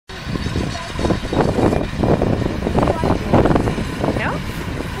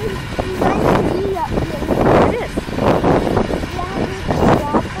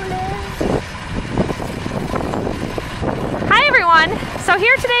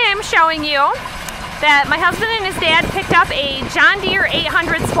I am showing you that my husband and his dad picked up a John Deere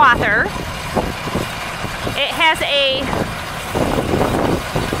 800 Swather. It has a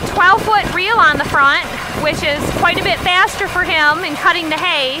 12-foot reel on the front, which is quite a bit faster for him in cutting the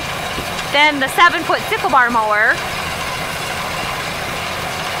hay than the 7-foot sickle bar mower.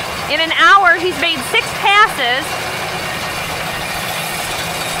 In an hour, he's made 6 passes.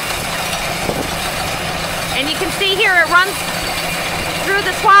 And you can see here it runs through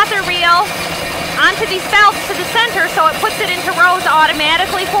the Swather reel onto these belts to the center, so it puts it into rows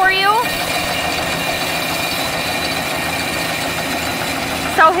automatically for you.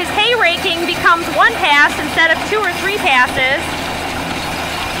 So his hay raking becomes 1 pass instead of 2 or 3 passes.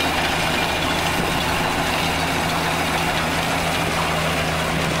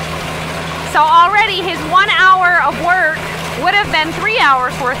 So already his 1 hour of work would have been 3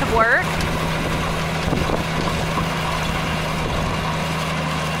 hours worth of work.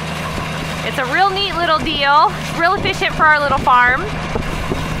 It's a real neat little deal. It's real efficient for our little farm.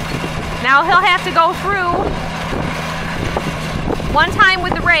 Now he'll have to go through one time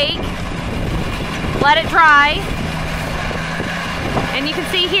with the rake, let it dry, and you can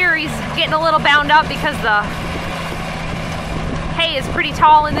see here he's getting a little bound up because the hay is pretty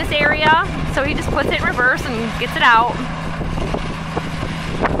tall in this area, so he just puts it in reverse and gets it out.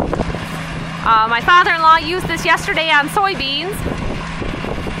 My father-in-law used this yesterday on soybeans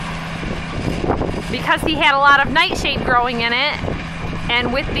because he had a lot of nightshade growing in it,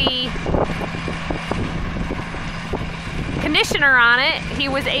 and with the conditioner on it, he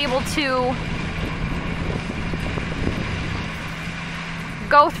was able to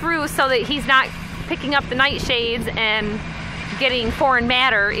go through so that he's not picking up the nightshades and getting foreign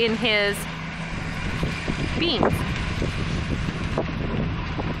matter in his beans.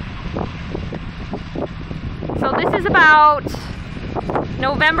 So this is about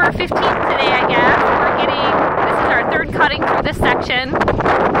November 15th today, I guess. This is our 3rd cutting through this section.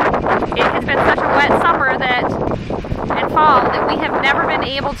 It has been such a wet summer and fall that we have never been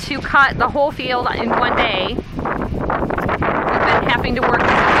able to cut the whole field in one day. We've been having to work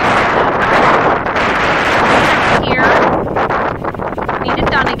here. Need it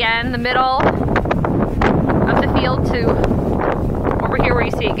done again. The middle of the field to over here where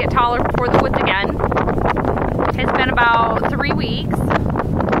you see it get taller before the woods again. It's been about 3 weeks.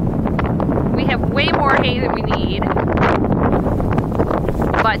 We have way more hay than we need,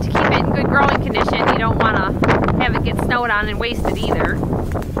 but to keep it in good growing condition, you don't want to have it get snowed on and wasted either.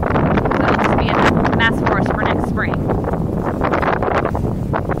 That'll just be a mess for us for next spring.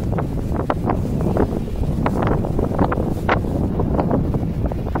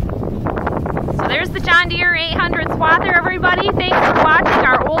 So there's the John Deere 800 Swather, everybody. Thanks for watching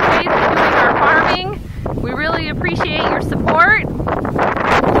our old ways of doing our farming. We really appreciate your support.